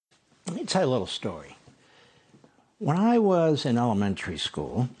Let me tell you a little story. When I was in elementary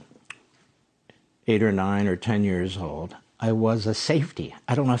school, 8 or 9 or 10 years old, I was a safety.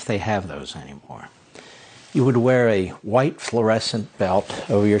 I don't know if they have those anymore. You would wear a white fluorescent belt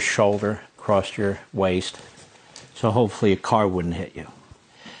over your shoulder, across your waist, so hopefully a car wouldn't hit you.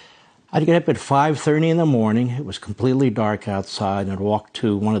 I'd get up at 5:30 in the morning. It was completely dark outside, and I'd walk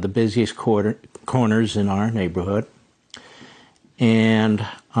to one of the busiest corners in our neighborhood. And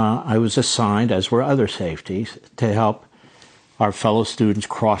I was assigned, as were other safeties, to help our fellow students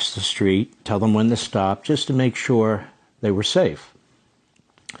cross the street, tell them when to stop, just to make sure they were safe.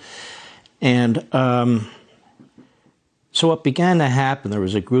 And so what began to happen, there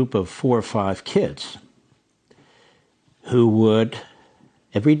was a group of 4 or 5 kids who would,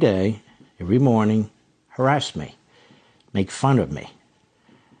 every day, every morning, harass me, make fun of me.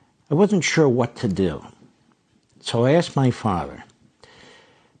 I wasn't sure what to do. So I asked my father.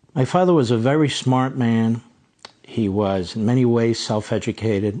 My father was a very smart man. He was in many ways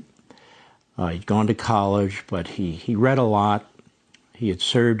self-educated. He'd gone to college, but he read a lot. He had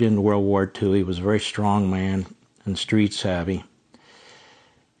served in World War II. He was a very strong man and street savvy.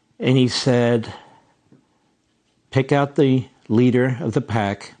 And he said, pick out the leader of the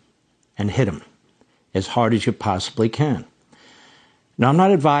pack and hit him as hard as you possibly can. Now, I'm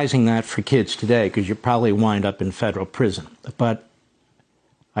not advising that for kids today because you probably wind up in federal prison. But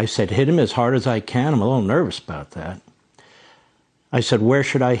I said, hit him as hard as I can. I'm a little nervous about that. I said, where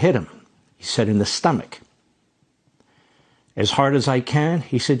should I hit him? He said, in the stomach. As hard as I can?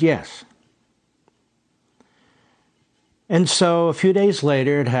 He said, yes. And so a few days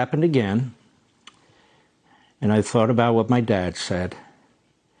later, it happened again. And I thought about what my dad said.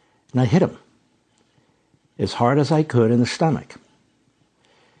 And I hit him as hard as I could in the stomach.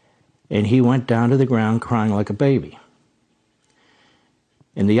 And he went down to the ground crying like a baby.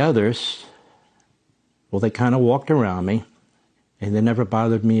 And the others, well, they kind of walked around me, and they never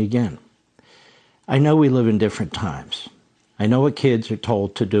bothered me again. I know we live in different times. I know what kids are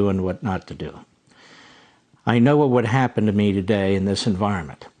told to do and what not to do. I know what would happen to me today in this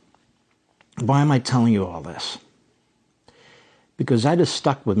environment. Why am I telling you all this? Because that has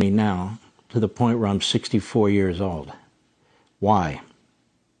stuck with me now to the point where I'm 64 years old. Why?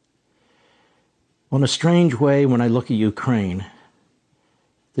 Well, in a strange way, when I look at Ukraine,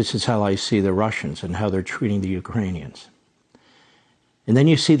 this is how I see the Russians and how they're treating the Ukrainians. And then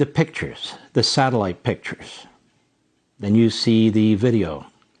you see the pictures, the satellite pictures. Then you see the video.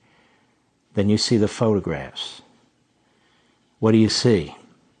 Then you see the photographs. What do you see?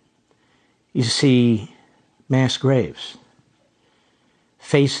 You see mass graves,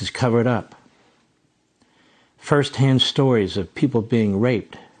 faces covered up, first-hand stories of people being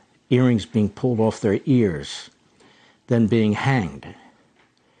raped, earrings being pulled off their ears, then being hanged,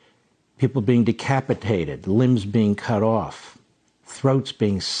 people being decapitated, limbs being cut off, throats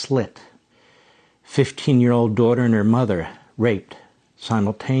being slit, 15-year-old daughter and her mother raped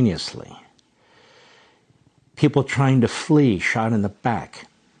simultaneously, people trying to flee, shot in the back,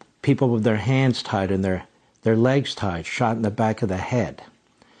 people with their hands tied and their legs tied, shot in the back of the head,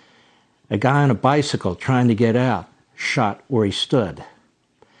 a guy on a bicycle trying to get out, shot where he stood.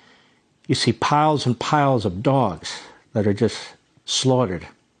 You see piles and piles of dogs that are just slaughtered.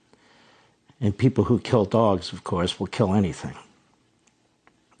 And people who kill dogs, of course, will kill anything.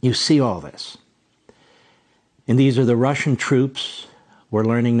 You see all this. And these are the Russian troops. We're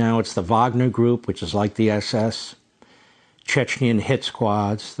learning now it's the Wagner group, which is like the SS, Chechnyan hit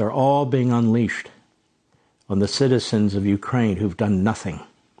squads. They're all being unleashed on the citizens of Ukraine who've done nothing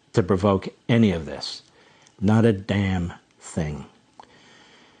to provoke any of this. Not a damn thing.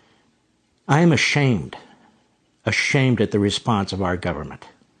 I am ashamed at the response of our government.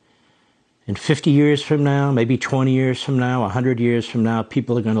 And 50 years from now, maybe 20 years from now, 100 years from now,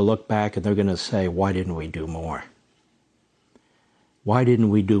 people are going to look back and they're going to say, why didn't we do more? Why didn't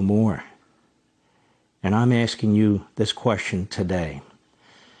we do more? And I'm asking you this question today.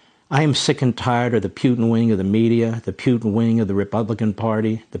 I am sick and tired of the Putin wing of the media, the Putin wing of the Republican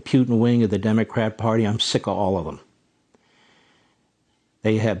Party, the Putin wing of the Democrat Party. I'm sick of all of them.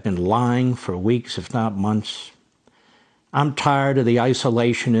 They have been lying for weeks, if not months. I'm tired of the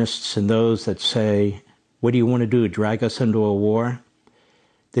isolationists and those that say, what do you want to do, drag us into a war?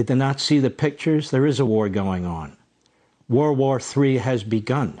 Did they not see the pictures? There is a war going on. World War III has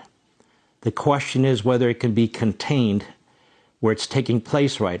begun. The question is whether it can be contained where it's taking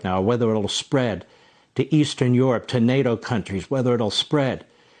place right now, whether it'll spread to Eastern Europe, to NATO countries, whether it'll spread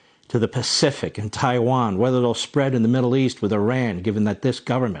to the Pacific and Taiwan, whether it'll spread in the Middle East with Iran, given that this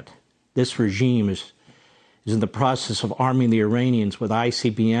government, this regime is in the process of arming the Iranians with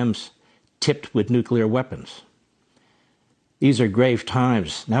ICBMs tipped with nuclear weapons. These are grave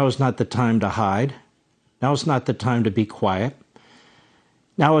times. Now is not the time to hide. Now is not the time to be quiet.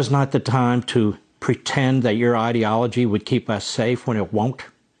 Now is not the time to pretend that your ideology would keep us safe when it won't.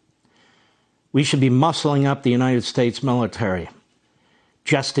 We should be muscling up the United States military,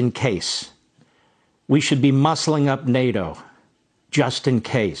 just in case. We should be muscling up NATO, just in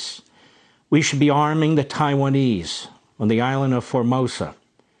case. We should be arming the Taiwanese on the island of Formosa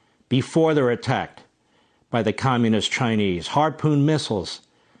before they're attacked by the communist Chinese, harpoon missiles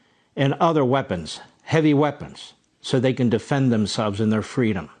and other weapons, heavy weapons, so they can defend themselves and their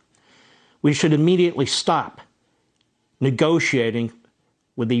freedom. We should immediately stop negotiating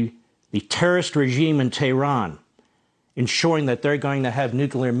with the terrorist regime in Tehran, ensuring that they're going to have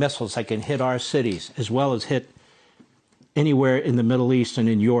nuclear missiles that can hit our cities as well as hit anywhere in the Middle East and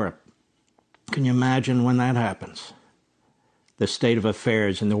in Europe. Can you imagine when that happens? The state of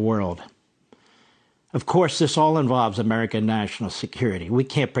affairs in the world. Of course, this all involves American national security. We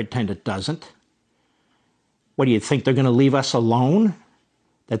can't pretend it doesn't. What do you think, they're going to leave us alone?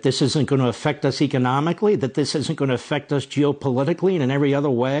 That this isn't going to affect us economically? That this isn't going to affect us geopolitically and in every other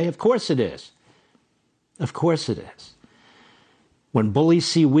way? Of course it is. Of course it is. When bullies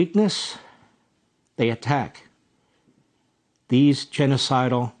see weakness, they attack. These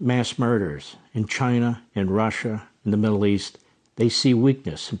genocidal mass murders in China, in Russia, in the Middle East, they see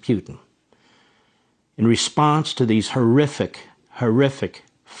weakness in Putin. In response to these horrific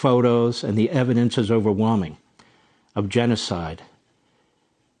photos, and the evidence is overwhelming, of genocide,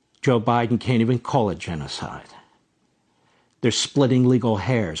 Joe Biden can't even call it genocide. They're splitting legal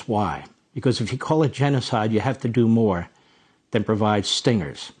hairs. Why? Because if you call it genocide, you have to do more than provide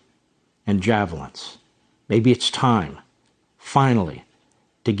stingers and javelins. Maybe it's time, finally,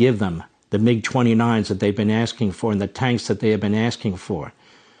 to give them the MiG-29s that they've been asking for and the tanks that they have been asking for,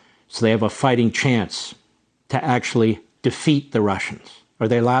 so they have a fighting chance to actually defeat the Russians. Are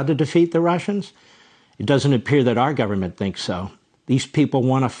they allowed to defeat the Russians? It doesn't appear that our government thinks so. These people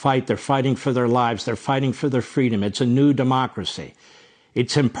want to fight. They're fighting for their lives. They're fighting for their freedom. It's a new democracy.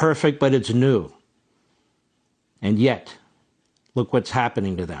 It's imperfect, but it's new. And yet, look what's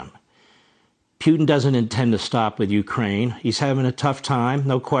happening to them. Putin doesn't intend to stop with Ukraine. He's having a tough time,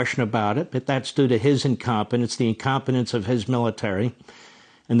 no question about it, but that's due to his incompetence, the incompetence of his military,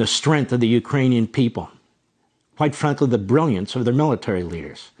 and the strength of the Ukrainian people. Quite frankly, the brilliance of their military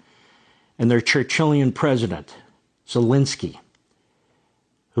leaders and their Churchillian president, Zelensky,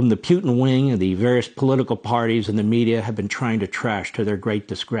 whom the Putin wing and the various political parties and the media have been trying to trash to their great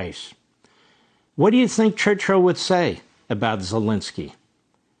disgrace. What do you think Churchill would say about Zelensky?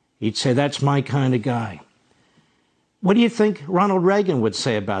 He'd say, that's my kind of guy. What do you think Ronald Reagan would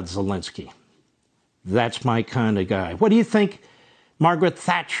say about Zelensky? That's my kind of guy. What do you think Margaret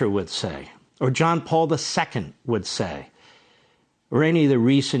Thatcher would say? Or John Paul II would say? Or any of the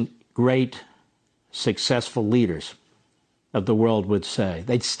recent great successful leaders of the world would say?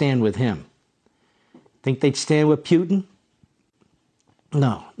 They'd stand with him. Think they'd stand with Putin?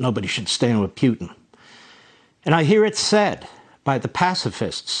 No, nobody should stand with Putin. And I hear it said by the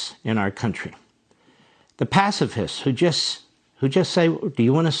pacifists in our country. The pacifists who just say, do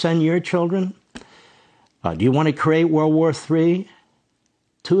you want to send your children? Do you want to create World War III?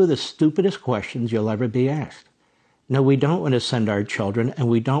 Two of the stupidest questions you'll ever be asked. No, we don't want to send our children, and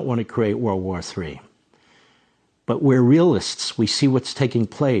we don't want to create World War III. But we're realists. We see what's taking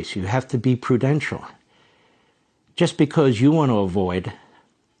place. You have to be prudential. Just because you want to avoid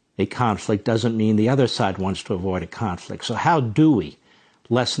a conflict doesn't mean the other side wants to avoid a conflict. So how do we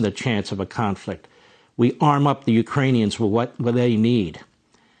lessen the chance of a conflict? We arm up the Ukrainians with what they need,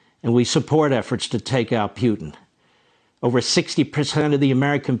 and we support efforts to take out Putin. Over 60% of the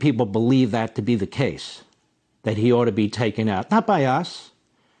American people believe that to be the case, that he ought to be taken out, not by us,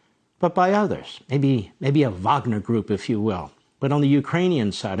 but by others, maybe a Wagner group, if you will. But on the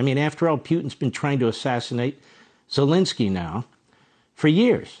Ukrainian side, I mean, after all, Putin's been trying to assassinate Zelensky now for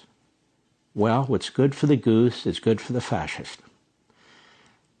years. Well, what's good for the goose is good for the fascist.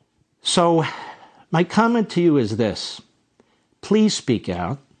 So my comment to you is this. Please speak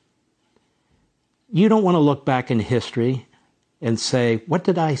out. You don't want to look back in history and say, what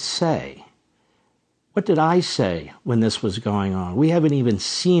did I say? What did I say when this was going on? We haven't even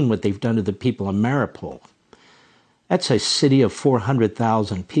seen what they've done to the people of Mariupol. That's a city of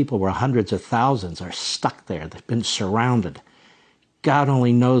 400,000 people where hundreds of thousands are stuck there. They've been surrounded. God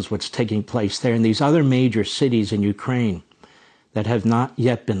only knows what's taking place there in these other major cities in Ukraine that have not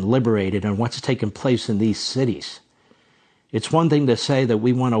yet been liberated, and what's taken place in these cities. It's one thing to say that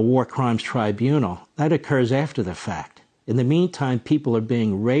we want a war crimes tribunal. That occurs after the fact. In the meantime, people are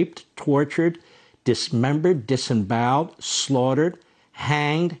being raped, tortured, dismembered, disemboweled, slaughtered,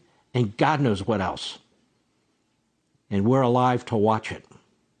 hanged, and God knows what else. And we're alive to watch it.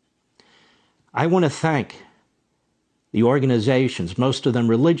 I want to thank the organizations, most of them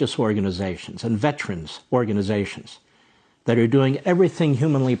religious organizations and veterans organizations, that are doing everything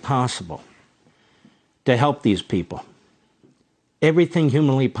humanly possible to help these people. Everything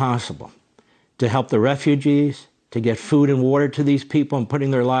humanly possible to help the refugees, to get food and water to these people and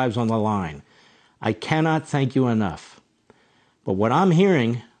putting their lives on the line. I cannot thank you enough. But what I'm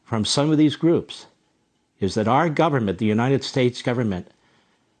hearing from some of these groups is that our government, the United States government,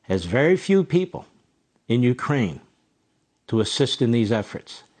 has very few people in Ukraine to assist in these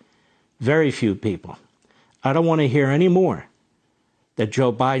efforts. Very few people. I don't want to hear any more that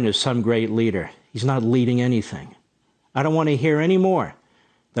Joe Biden is some great leader. He's not leading anything. I don't want to hear any more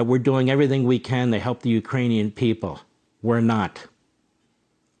that we're doing everything we can to help the Ukrainian people. We're not.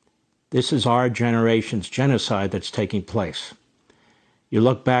 This is our generation's genocide that's taking place. You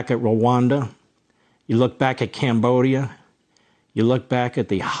look back at Rwanda, you look back at Cambodia, you look back at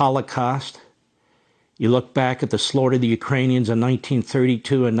the Holocaust, you look back at the slaughter of the Ukrainians in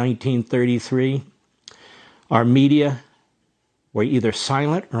 1932 and 1933. Our media were either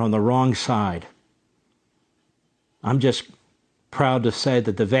silent or on the wrong side. I'm just proud to say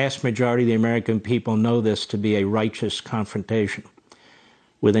that the vast majority of the American people know this to be a righteous confrontation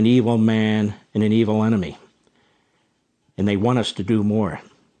with an evil man and an evil enemy. And they want us to do more.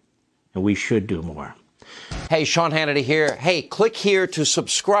 And we should do more. Hey, Sean Hannity here. Hey, click here to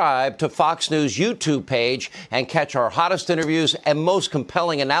subscribe to Fox News YouTube page and catch our hottest interviews and most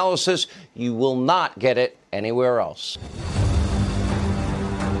compelling analysis. You will not get it anywhere else.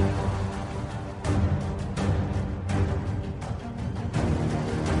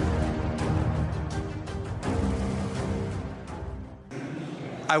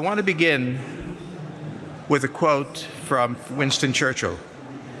 I want to begin with a quote from Winston Churchill.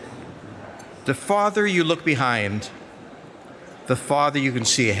 The farther you look behind, the farther you can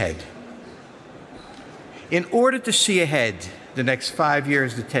see ahead. In order to see ahead the next 5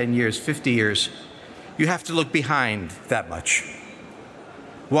 years, to 10 years, 50 years, you have to look behind that much.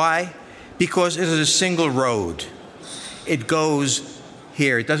 Why? Because it is a single road. It goes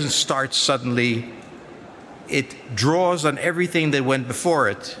here. It doesn't start suddenly. It draws on everything that went before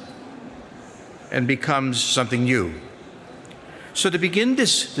it and becomes something new. So to begin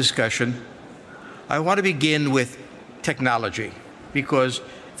this discussion, I want to begin with technology, because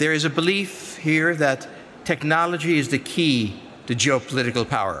there is a belief here that technology is the key to geopolitical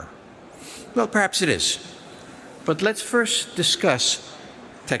power. Well, perhaps it is. But let's first discuss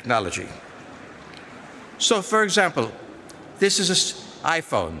technology. So, for example, this is an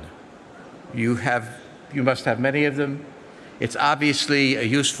iPhone. You must have many of them. It's obviously a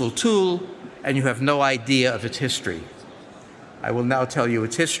useful tool, and you have no idea of its history. I will now tell you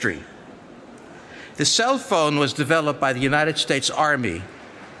its history. The cell phone was developed by the United States Army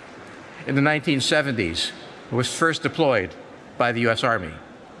in the 1970s. It was first deployed by the US Army.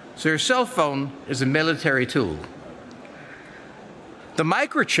 So your cell phone is a military tool. The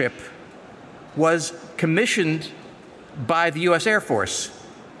microchip was commissioned by the US Air Force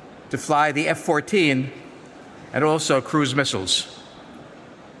to fly the F-14 and also cruise missiles.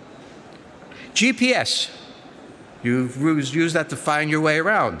 GPS, you use that to find your way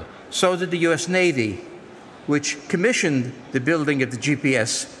around. So did the US Navy, which commissioned the building of the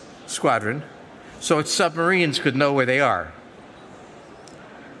GPS squadron so its submarines could know where they are.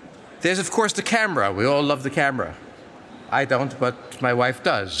 There's, of course, the camera. We all love the camera. I don't, but my wife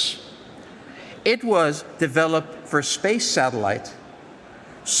does. It was developed for a space satellite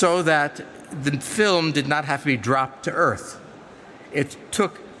so that the film did not have to be dropped to Earth. It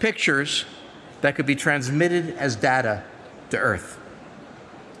took pictures that could be transmitted as data to Earth.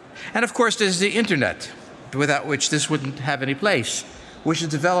 And of course, there's the internet, without which this wouldn't have any place, which is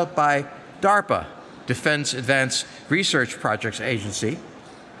developed by DARPA, Defense Advanced Research Projects Agency,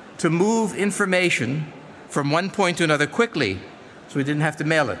 to move information from one point to another quickly, so we didn't have to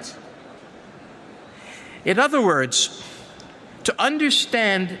mail it. In other words, to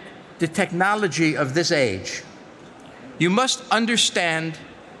understand the technology of this age, you must understand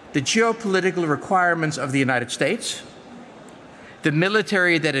the geopolitical requirements of the United States, the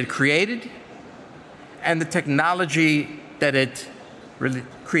military that it created, and the technology that it really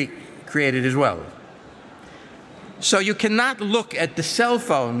created as well. So you cannot look at the cell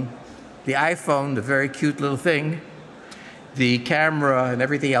phone, the iPhone, the very cute little thing, the camera and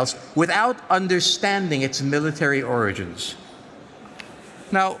everything else, without understanding its military origins.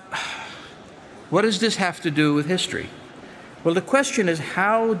 Now, what does this have to do with history? Well, the question is,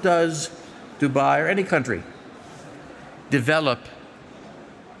 how does Dubai or any country develop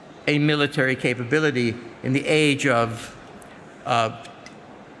a military capability in the age of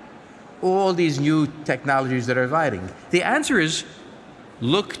all these new technologies that are inviting? The answer is,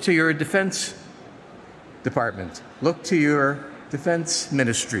 look to your defense department. Look to your defense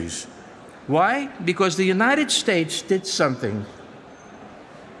ministries. Why? Because the United States did something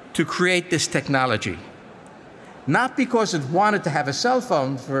to create this technology. Not because it wanted to have a cell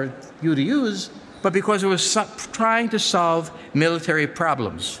phone for you to use, but because it was trying to solve military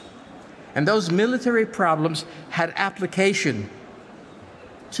problems. And those military problems had application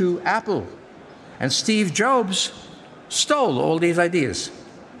to Apple. And Steve Jobs stole all these ideas.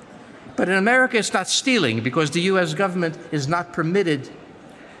 But in America, it's not stealing, because the US government is not permitted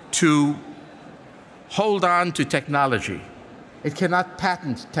to hold on to technology. It cannot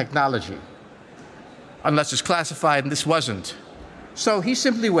patent technology unless it's classified, and this wasn't. So he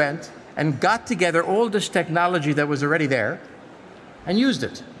simply went and got together all this technology that was already there and used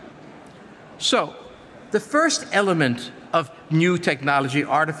it. So the first element of new technology,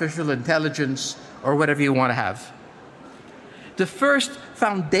 artificial intelligence, or whatever you want to have, the first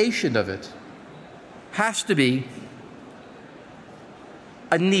foundation of it has to be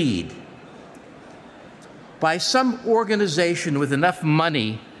a need by some organization with enough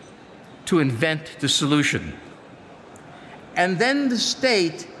money to invent the solution. And then the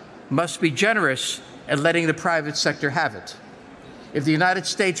state must be generous at letting the private sector have it. If the United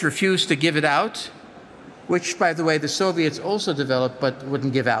States refused to give it out, which, by the way, the Soviets also developed but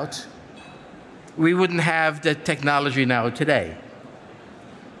wouldn't give out, we wouldn't have the technology now today.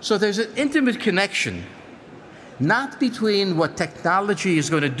 So there's an intimate connection, not between what technology is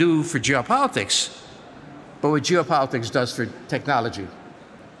going to do for geopolitics, but what geopolitics does for technology.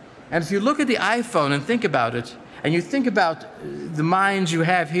 And if you look at the iPhone and think about it, and you think about the minds you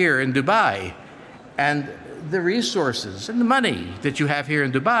have here in Dubai, and the resources and the money that you have here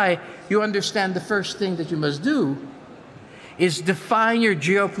in Dubai, you understand the first thing that you must do is define your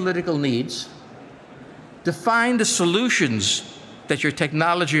geopolitical needs, define the solutions that your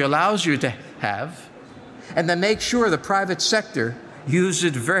technology allows you to have, and then make sure the private sector uses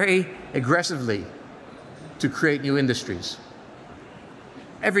it very aggressively to create new industries.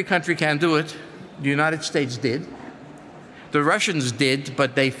 Every country can do it. The United States did. The Russians did,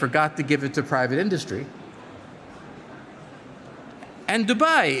 but they forgot to give it to private industry. And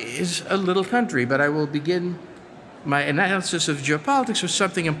Dubai is a little country, but I will begin my analysis of geopolitics with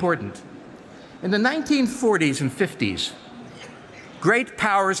something important. In the 1940s and 50s, great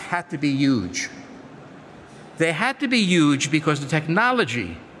powers had to be huge. They had to be huge because the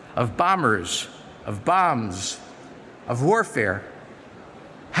technology of bombers, of bombs, of warfare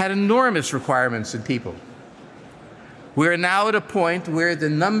had enormous requirements in people. We're now at a point where the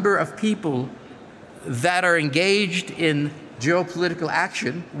number of people that are engaged in geopolitical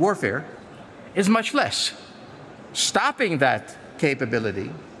action, warfare, is much less. Stopping that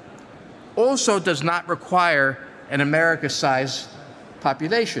capability also does not require an America-sized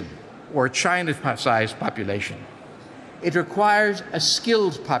population or a China-sized population. It requires a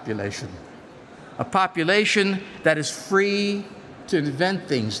skilled population, a population that is free to invent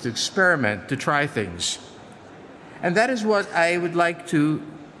things, to experiment, to try things. And that is what I would like to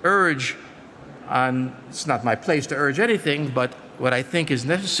urge on. It's not my place to urge anything, but what I think is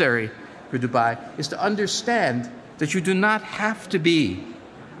necessary for Dubai is to understand that you do not have to be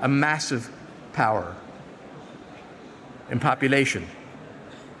a massive power in population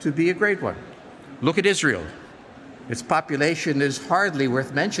to be a great one. Look at Israel. Its population is hardly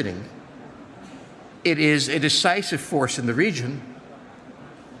worth mentioning. It is a decisive force in the region.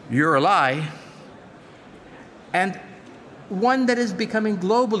 You're a lie. And one that is becoming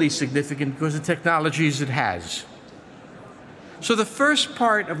globally significant because of the technologies it has. So the first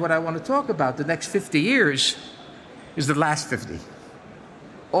part of what I want to talk about, the next 50 years, is the last 50.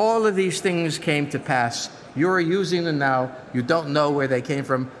 All of these things came to pass. You're using them now. You don't know where they came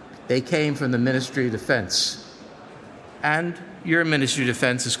from. They came from the Ministry of Defense. And your Ministry of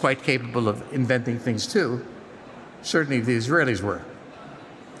Defense is quite capable of inventing things too. Certainly the Israelis were.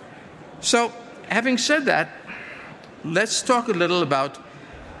 So, having said that, let's talk a little about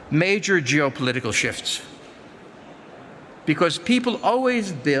major geopolitical shifts. Because people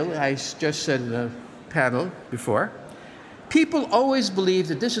always, Bill, I just said in a panel before, people always believe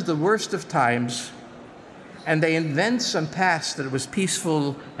that this is the worst of times, and they invent some past that was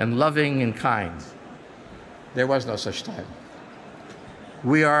peaceful and loving and kind. There was no such time.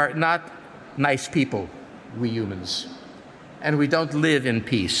 We are not nice people, we humans, and we don't live in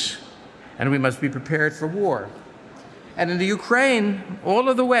peace, and we must be prepared for war. And in the Ukraine, all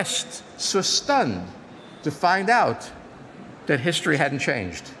of the West was stunned to find out that history hadn't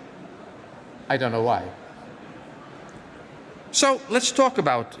changed. I don't know why. So let's talk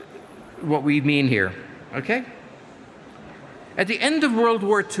about what we mean here, okay? At the end of World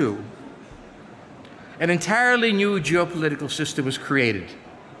War II, an entirely new geopolitical system was created.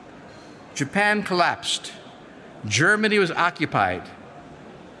 Japan collapsed. Germany was occupied.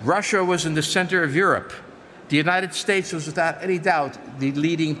 Russia was in the center of Europe. The United States was, without any doubt, the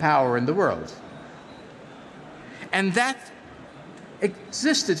leading power in the world. And that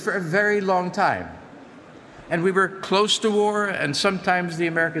existed for a very long time. And we were close to war, and sometimes the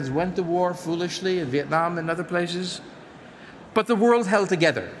Americans went to war foolishly in Vietnam and other places. But the world held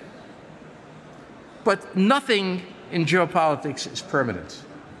together. But nothing in geopolitics is permanent.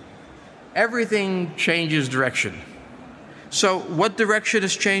 Everything changes direction. So what direction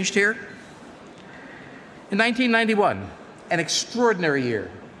has changed here? In 1991, an extraordinary year,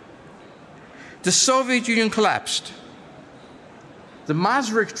 the Soviet Union collapsed. The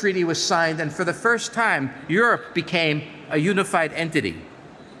Maastricht Treaty was signed, and for the first time, Europe became a unified entity.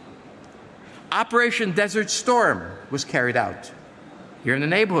 Operation Desert Storm was carried out here in the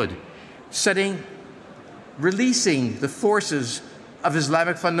neighborhood, releasing the forces of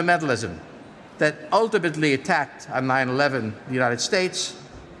Islamic fundamentalism that ultimately attacked on 9/11 the United States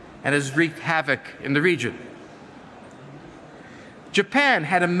and has wreaked havoc in the region. Japan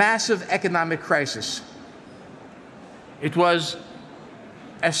had a massive economic crisis. It was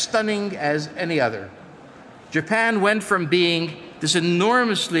as stunning as any other. Japan went from being this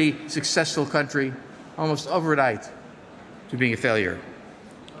enormously successful country almost overnight to being a failure.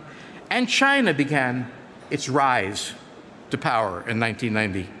 And China began its rise to power in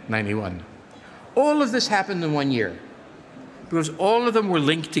 1990-91. All of this happened in 1 year because all of them were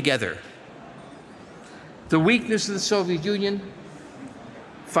linked together. The weakness of the Soviet Union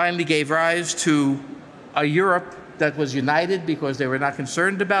finally gave rise to a Europe that was united because they were not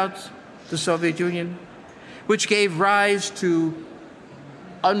concerned about the Soviet Union, which gave rise to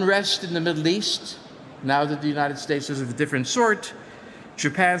unrest in the Middle East, now that the United States is of a different sort,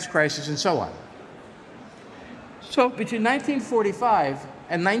 Japan's crisis, and so on. So between 1945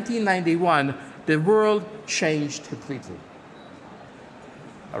 and 1991, the world changed completely.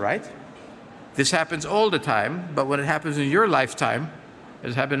 All right? This happens all the time, but when it happens in your lifetime,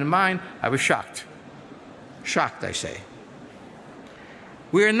 as happened in mine, I was shocked. Shocked, I say.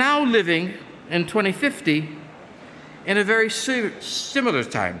 We are now living in 2050 in a very similar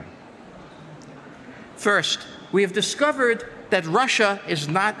time. First, we have discovered that Russia is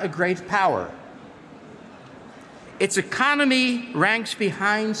not a great power. Its economy ranks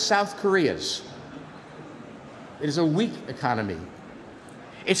behind South Korea's. It is a weak economy.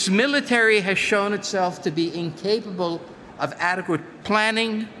 Its military has shown itself to be incapable of adequate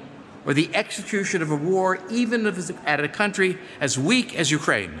planning or the execution of a war, even if it's at a country as weak as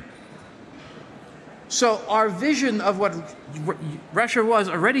Ukraine. So our vision of what Russia was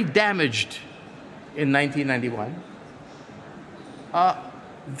already damaged in 1991,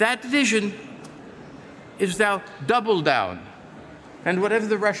 that vision is now doubled down. And whatever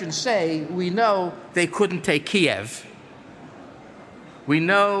the Russians say, we know they couldn't take Kiev. We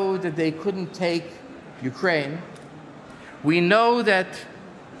know that they couldn't take Ukraine. We know that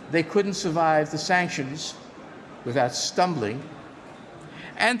they couldn't survive the sanctions without stumbling.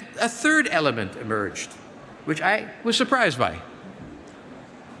 And a third element emerged, which I was surprised by.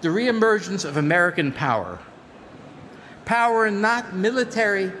 The reemergence of American power. Power not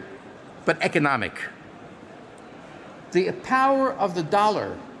military, but economic. The power of the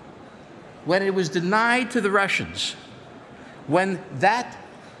dollar, when it was denied to the Russians, when that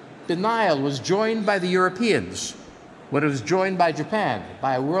denial was joined by the Europeans, when it was joined by Japan,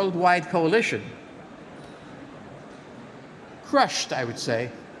 by a worldwide coalition, crushed, I would say,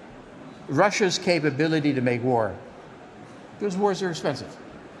 Russia's capability to make war, because wars are expensive.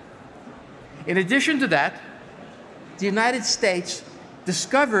 In addition to that, the United States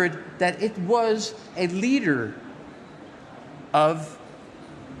discovered that it was a leader of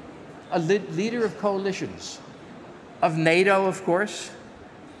coalitions, of NATO, of course,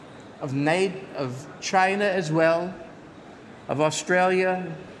 of China as well, of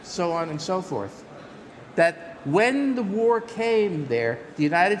Australia, so on and so forth, that when the war came there, the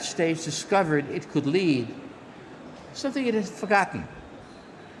United States discovered it could lead something it had forgotten,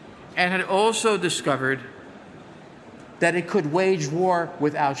 and had also discovered that it could wage war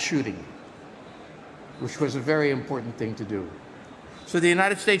without shooting, which was a very important thing to do. So the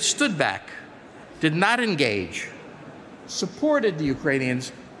United States stood back, did not engage, supported the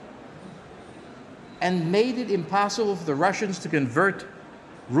Ukrainians, and made it impossible for the Russians to convert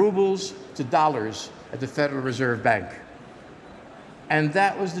rubles to dollars at the Federal Reserve Bank. And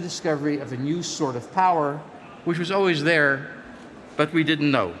that was the discovery of a new sort of power, which was always there, but we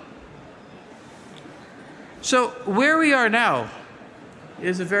didn't know. So where we are now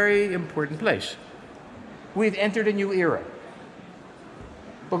is a very important place. We've entered a new era.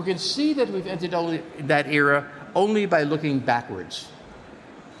 But we can see that we've entered that era only by looking backwards.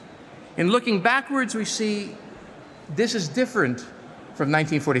 In looking backwards, we see this is different from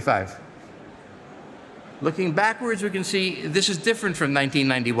 1945. Looking backwards, we can see this is different from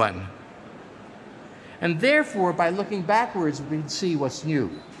 1991. And therefore, by looking backwards, we can see what's new.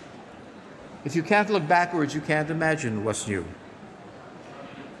 If you can't look backwards, you can't imagine what's new.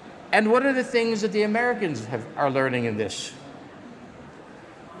 And what are the things that the Americans are learning in this?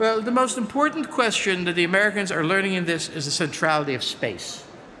 Well, the most important question that the Americans are learning in this is the centrality of space.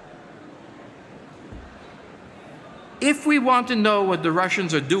 If we want to know what the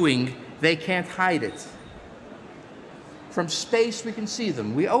Russians are doing, they can't hide it. From space, we can see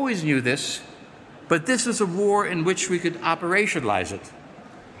them. We always knew this, but this is a war in which we could operationalize it.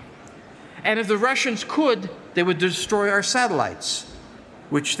 And if the Russians could, they would destroy our satellites,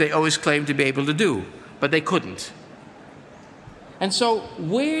 which they always claimed to be able to do, but they couldn't. And so,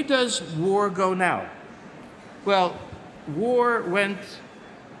 where does war go now? Well, war went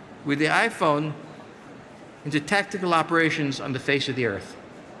with the iPhone into tactical operations on the face of the earth.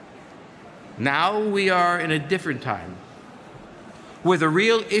 Now we are in a different time, where the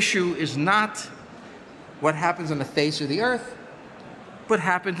real issue is not what happens on the face of the earth, but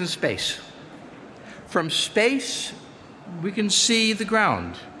happens in space. From space, we can see the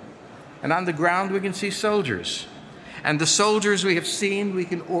ground. And on the ground, we can see soldiers. And the soldiers we have seen, we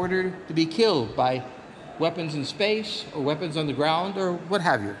can order to be killed by weapons in space or weapons on the ground or what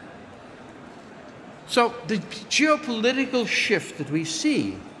have you. So the geopolitical shift that we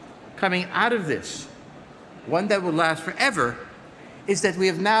see coming out of this, one that will last forever, is that we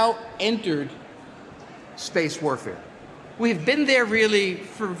have now entered space warfare. We have been there really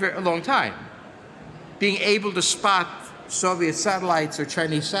for a long time, being able to spot Soviet satellites or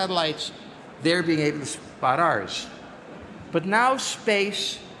Chinese satellites, they're being able to spot ours. But now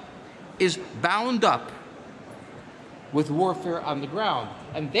space is bound up with warfare on the ground,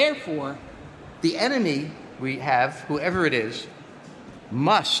 and therefore the enemy we have, whoever it is,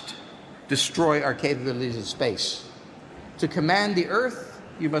 must destroy our capabilities in space. To command the earth,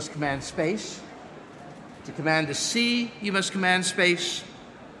 you must command space. To command the sea, you must command space.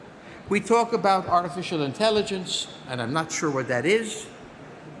 We talk about artificial intelligence, and I'm not sure what that is.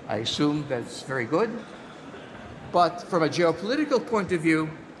 I assume that's very good. But from a geopolitical point of view,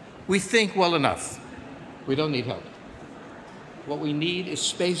 we think well enough. We don't need help. What we need is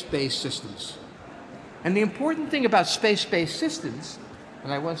space-based systems. And the important thing about space-based systems,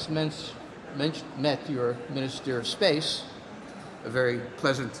 and I once met your Minister of Space, a very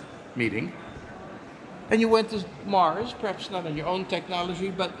pleasant meeting, and you went to Mars, perhaps not on your own technology,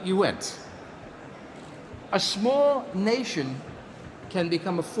 but you went. A small nation can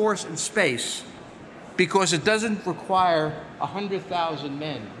become a force in space because it doesn't require 100,000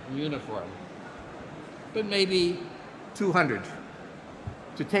 men in uniform, but maybe 200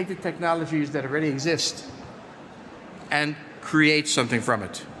 to take the technologies that already exist and create something from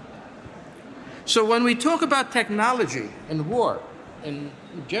it. So when we talk about technology and war in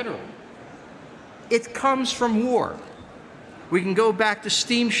general, it comes from war. We can go back to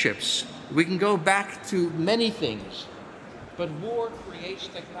steamships. We can go back to many things. But war creates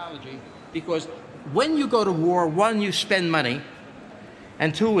technology because when you go to war, one, you spend money,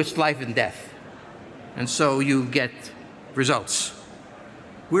 and two, it's life and death. And so you get results.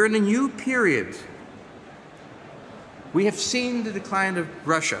 We're in a new period. We have seen the decline of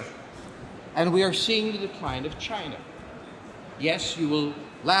Russia, and we are seeing the decline of China. Yes, you will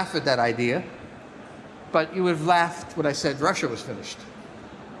laugh at that idea, but you would have laughed when I said Russia was finished.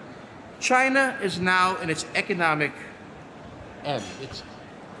 China is now in its economic end, its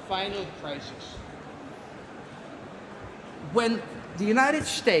final crisis. When the United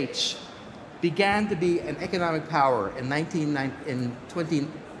States began to be an economic power in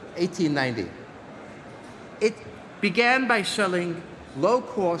 1890, it began by selling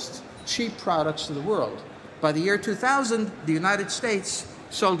low-cost, cheap products to the world. By the year 2000, the United States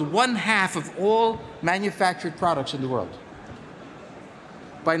sold 1/2 of all manufactured products in the world.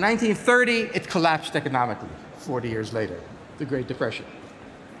 By 1930, it collapsed economically, 40 years later, the Great Depression.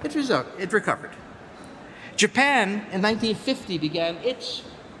 It recovered. Japan, in 1950, began its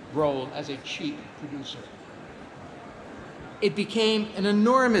role as a cheap producer. it became an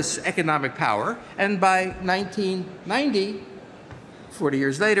enormous economic power, and by 1990, 40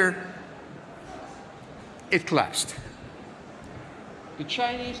 years later, it collapsed. The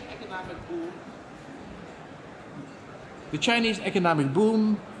Chinese economic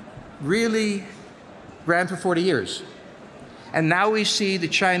boom really ran for 40 years. And now we see the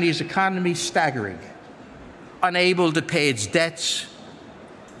Chinese economy staggering, unable to pay its debts.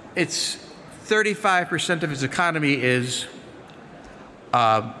 It's 35% of its economy is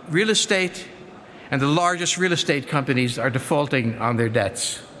real estate, and the largest real estate companies are defaulting on their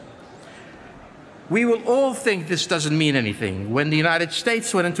debts. We will all think this doesn't mean anything. When the United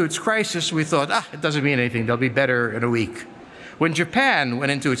States went into its crisis, we thought, it doesn't mean anything. They'll be better in a week. When Japan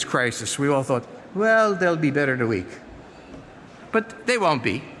went into its crisis, we all thought, well, they'll be better in a week. But they won't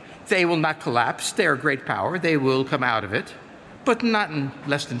be. They will not collapse. They're a great power. They will come out of it, but not in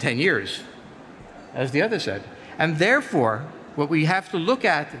less than 10 years, as the other said. And therefore, what we have to look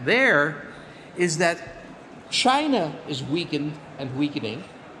at there is that China is weakened and weakening,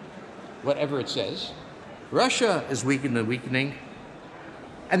 whatever it says. Russia is weakened and weakening,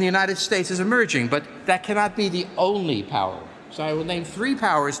 and the United States is emerging, but that cannot be the only power. So I will name 3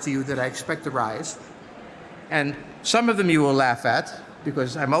 powers to you that I expect to rise, and some of them you will laugh at,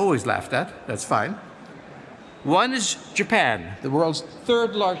 because I'm always laughed at. That's fine. One is Japan, the world's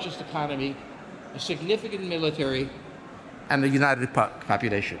 3rd largest economy, a significant military, and a united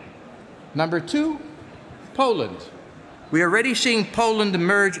population. Number 2, Poland. We are already seeing Poland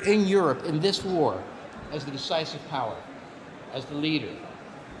emerge in Europe in this war as the decisive power, as the leader.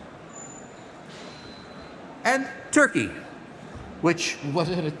 And Turkey, which was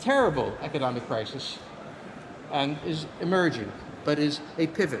in a terrible economic crisis and is emerging, but is a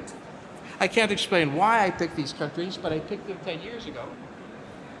pivot. I can't explain why I picked these countries, but I picked them 10 years ago.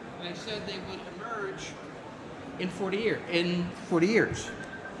 And I said they would emerge in 40 years.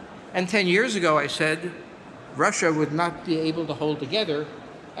 And 10 years ago, I said Russia would not be able to hold together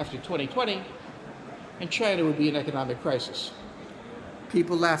after 2020, and China would be in economic crisis.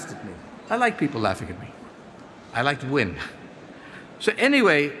 People laughed at me. I like people laughing at me. I like to win. So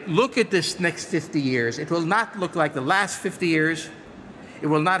anyway, look at this next 50 years. It will not look like the last 50 years. It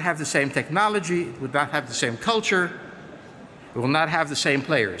will not have the same technology. It will not have the same culture. It will not have the same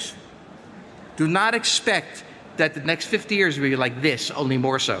players. Do not expect that the next 50 years will be like this, only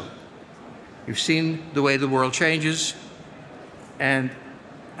more so. You've seen the way the world changes, and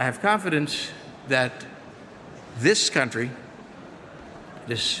I have confidence that this country,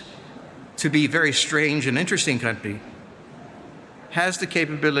 this to be very strange and interesting country, has the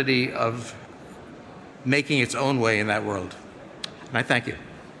capability of making its own way in that world. And I thank you.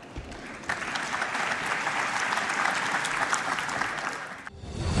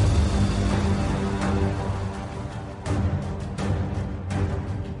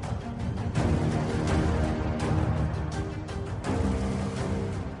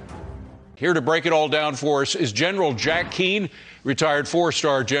 Here to break it all down for us is General Jack Keane, retired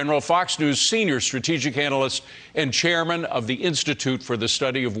 4-star general, Fox News senior strategic analyst, and chairman of the Institute for the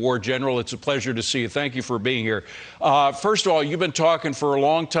Study of War. General, it's a pleasure to see you. Thank you for being here. First of all, you've been talking for a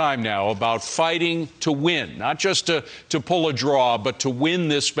long time now about fighting to win, not just to pull a draw, but to win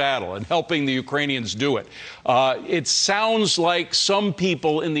this battle and helping the Ukrainians do it. It sounds like some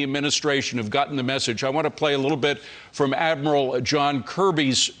people in the administration have gotten the message. I want to play a little bit from Admiral John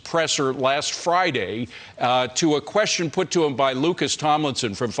Kirby's presser last Friday to a question put to him by Lucas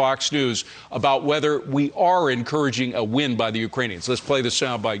Tomlinson from Fox News about whether we are encouraging a win by the Ukrainians. Let's play the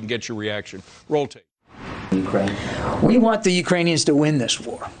soundbite and get your reaction. Roll tape. Ukraine. We want the Ukrainians to win this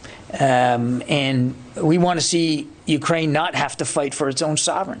war. And we want to see Ukraine not have to fight for its own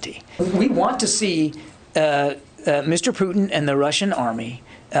sovereignty. We want to see Mr. Putin and the Russian army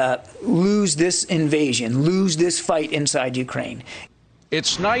lose this invasion, lose this fight inside Ukraine.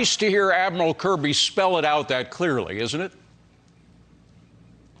 It's nice to hear Admiral Kirby spell it out that clearly, isn't it?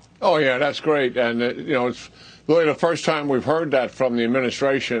 Oh, yeah, that's great. And, it's really the first time we've heard that from the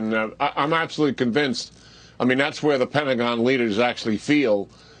administration. I'm absolutely convinced. I mean, that's where the Pentagon leaders actually feel.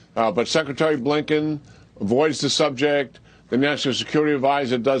 But Secretary Blinken avoids the subject. The National Security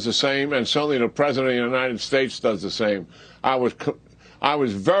Advisor does the same. And certainly the President of the United States does the same. I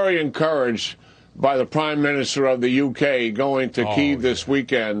was very encouraged by the Prime Minister of the UK going to Kyiv this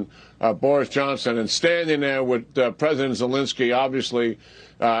weekend, Boris Johnson, and standing there with President Zelensky, obviously,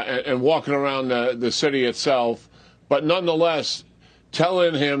 and walking around the city itself, but nonetheless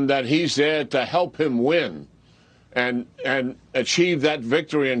telling him that he's there to help him win and achieve that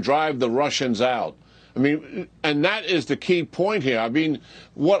victory and drive the Russians out. I mean, and that is the key point here. I mean,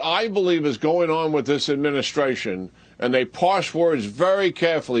 what I believe is going on with this administration, and they parse words very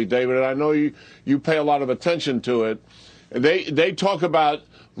carefully, David, and I know you pay a lot of attention to it. They talk about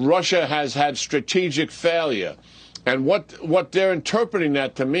Russia has had strategic failure. And what they're interpreting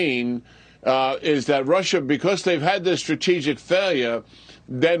that to mean is that Russia, because they've had this strategic failure,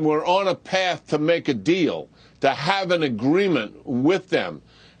 then we're on a path to make a deal, to have an agreement with them.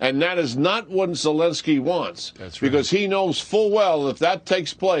 And that is not what Zelensky wants. That's right. Because he knows full well if that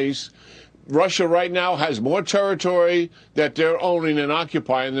takes place, Russia right now has more territory that they're owning and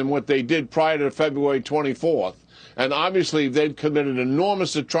occupying than what they did prior to February 24th. And obviously they've committed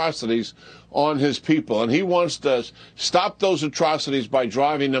enormous atrocities on his people. And he wants to stop those atrocities by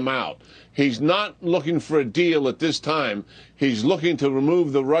driving them out. He's not looking for a deal at this time. He's looking to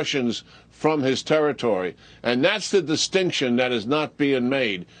remove the Russians from his territory. And that's the distinction that is not being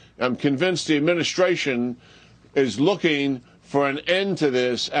made. I'm convinced the administration is looking for an end to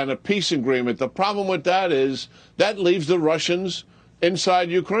this and a peace agreement. The problem with that is that leaves the Russians inside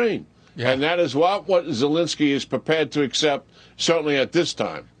Ukraine. Yeah. And that is what Zelensky is prepared to accept, certainly at this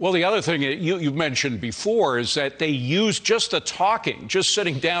time. Well, the other thing you mentioned before is that they use just the talking, just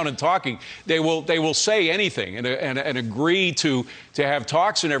sitting down and talking. They will say anything and agree to have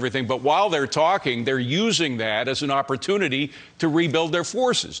talks and everything. But while they're talking, they're using that as an opportunity to rebuild their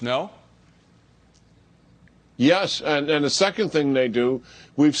forces. No? Yes, and the second thing they do,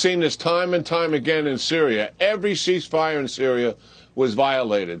 we've seen this time and time again in Syria. Every ceasefire in Syria was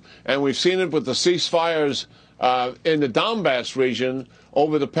violated. And we've seen it with the ceasefires in the Donbass region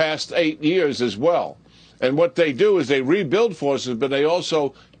over the past 8 years as well. And what they do is they rebuild forces, but they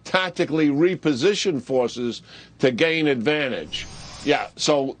also tactically reposition forces to gain advantage. Yeah,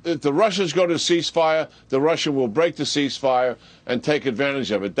 so if the Russians go to ceasefire, the Russian will break the ceasefire and take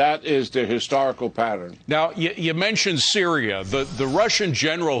advantage of it. That is the historical pattern. Now, you mentioned Syria. The Russian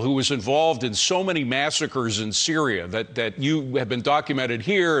general who was involved in so many massacres in Syria that you have been documented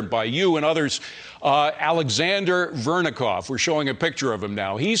here and by you and others, Alexander Vernikov. We're showing a picture of him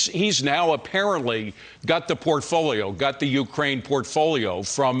now. He's now apparently got the Ukraine portfolio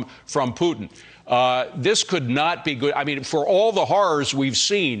from Putin. This could not be good. I mean, for all the horrors we've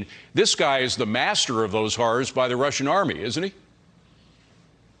seen, this guy is the master of those horrors by the Russian army, isn't he?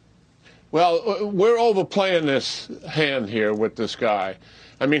 Well, we're overplaying this hand here with this guy.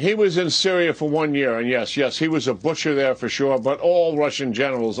 I mean, he was in Syria for 1 year, and yes, he was a butcher there for sure, but all Russian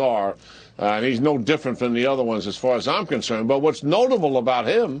generals are, and he's no different than the other ones as far as I'm concerned. But what's notable about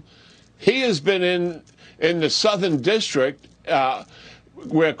him, he has been in the southern district,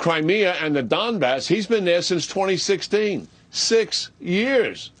 where Crimea and the Donbass, he's been there since 2016, 6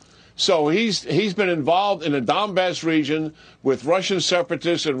 years. So he's been involved in the Donbass region with Russian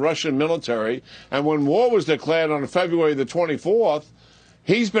separatists and Russian military. And when war was declared on February the 24th,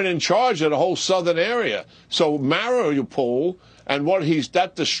 he's been in charge of the whole southern area. So Mariupol and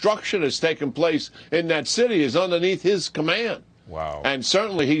that destruction has taken place in that city is underneath his command. Wow. And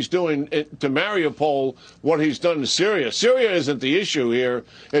certainly he's doing to Mariupol what he's done to Syria. Syria isn't the issue here.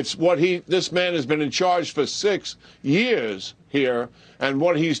 It's this man has been in charge for 6 years here, and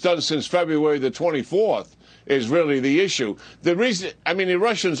what he's done since February the 24th is really the issue. The reason, I mean, the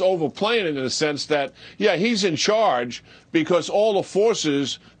Russians overplaying it in the sense that, yeah, he's in charge because all the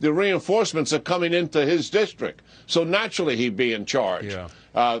forces, the reinforcements are coming into his district. So naturally he'd be in charge.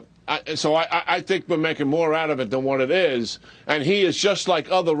 Yeah. So I think we're making more out of it than what it is. And he is just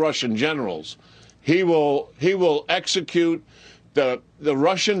like other Russian generals. He will execute the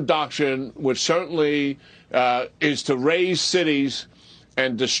Russian doctrine, which certainly is to raise cities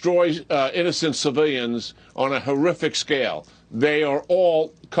and destroy innocent civilians on a horrific scale. They are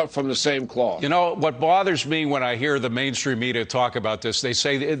all cut from the same cloth. You know, what bothers me when I hear the mainstream media talk about this, they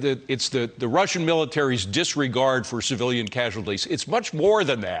say that it's the Russian military's disregard for civilian casualties. It's much more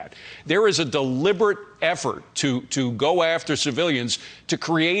than that. There is a deliberate effort to go after civilians to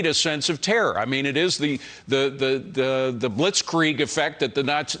create a sense of terror. I mean, it is the blitzkrieg effect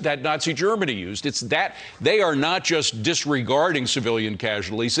that Nazi Germany used. It's that they are not just disregarding civilian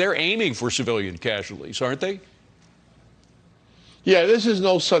casualties, they're aiming for civilian casualties, aren't they? Yeah, this is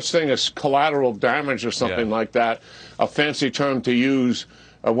no such thing as collateral damage or something like that, a fancy term to use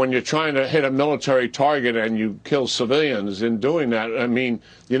when you're trying to hit a military target and you kill civilians. In doing that, I mean,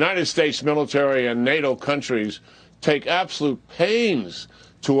 the United States military and NATO countries take absolute pains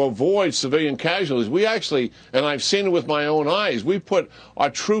to avoid civilian casualties. We actually, and I've seen it with my own eyes, we put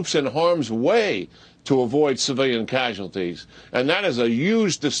our troops in harm's way to avoid civilian casualties. And that is a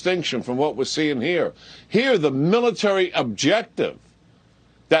huge distinction from what we're seeing here. Here, the military objective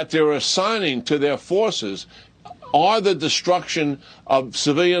that they're assigning to their forces are the destruction of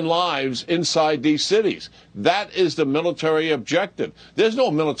civilian lives inside these cities. That is the military objective. There's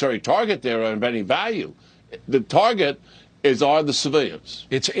no military target there of any value. The target are the civilians.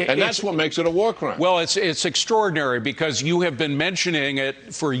 That's what makes it a war crime. Well, it's extraordinary because you have been mentioning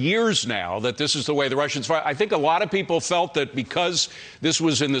it for years now, that this is the way the Russians fight. I think a lot of people felt that because this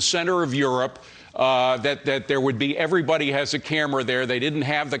was in the center of Europe, that there would be, everybody has a camera there. They wouldn't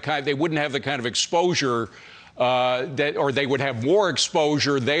have the kind of exposure or they would have more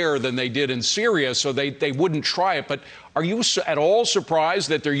exposure there than they did in Syria, so they wouldn't try it. But are you at all surprised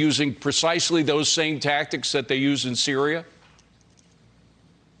that they're using precisely those same tactics that they use in Syria?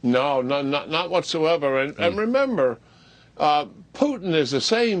 No, not whatsoever. And remember, Putin is the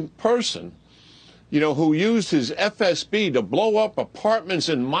same person, who used his FSB to blow up apartments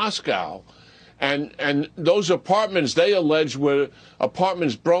in Moscow. And those apartments, they allege, were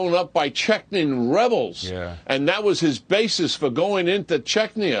apartments blown up by Chechen rebels. Yeah. And that was his basis for going into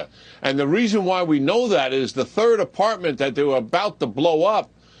Chechnya. And the reason why we know that is the third apartment that they were about to blow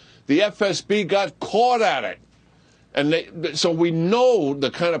up, the FSB got caught at it. And so we know the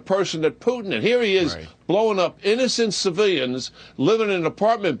kind of person that Putin is. Here he is, right, blowing up innocent civilians living in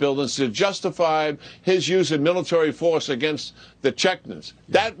apartment buildings to justify his use of military force against the Chechens.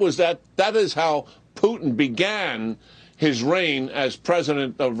 Yeah. That is how Putin began his reign as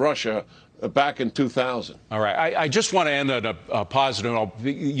president of Russia back in 2000. All right. I just want to end on a positive note.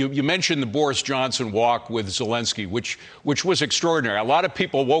 You mentioned the Boris Johnson walk with Zelensky, which was extraordinary. A lot of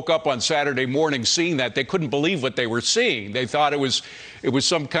people woke up on Saturday morning seeing that. They couldn't believe what they were seeing. They thought it was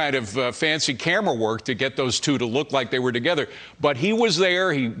some kind of fancy camera work to get those two to look like they were together. But he was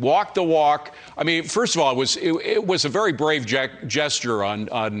there. He walked the walk. I mean, first of all, it was a very brave gesture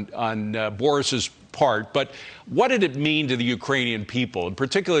on Boris's part, but what did it mean to the Ukrainian people, and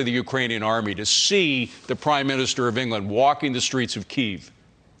particularly the Ukrainian army, to see the Prime Minister of England walking the streets of Kyiv?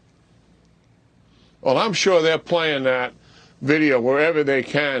 Well, I'm sure they're playing that video wherever they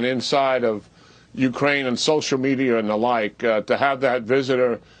can inside of Ukraine and social media and the like, to have that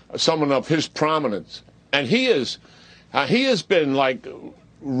visitor, someone of his prominence. And he has been like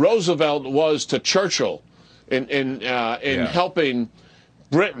Roosevelt was to Churchill in helping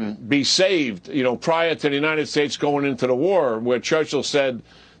Britain be saved, prior to the United States going into the war, where Churchill said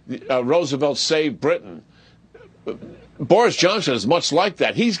Roosevelt saved Britain. Boris Johnson is much like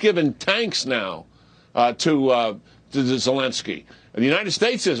that. He's given tanks now to Zelensky. The United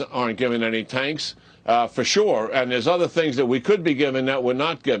States aren't giving any tanks, for sure, and there's other things that we could be giving that we're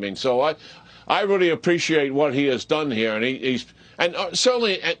not giving. So I really appreciate what he has done here, and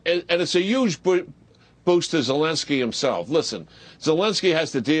certainly, and it's a huge boost to Zelensky himself. Listen, Zelensky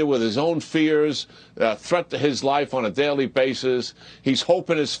has to deal with his own fears, threat to his life on a daily basis. He's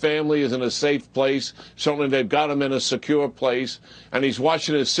hoping his family is in a safe place. Certainly they've got him in a secure place. And he's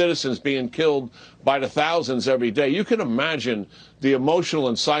watching his citizens being killed by the thousands every day. You can imagine the emotional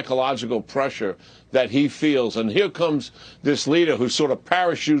and psychological pressure that he feels. And here comes this leader who sort of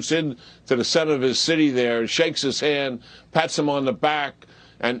parachutes into the center of his city there, shakes his hand, pats him on the back,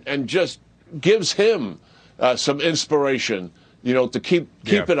 and just gives him some inspiration, to keep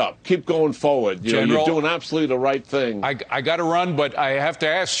it up, keep going forward. General, you're doing absolutely the right thing. I got to run, but I have to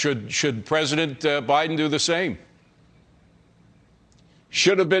ask, should President Biden do the same?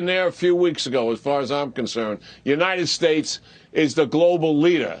 Should have been there a few weeks ago, as far as I'm concerned. United States is the global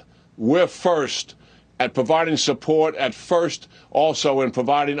leader. We're first at providing support, at first also in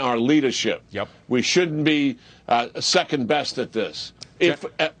providing our leadership. Yep. We shouldn't be second best at this.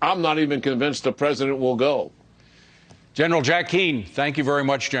 I'm not even convinced the president will go. General Jack Keane, thank you very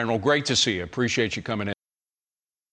much, General. Great to see you. Appreciate you coming in.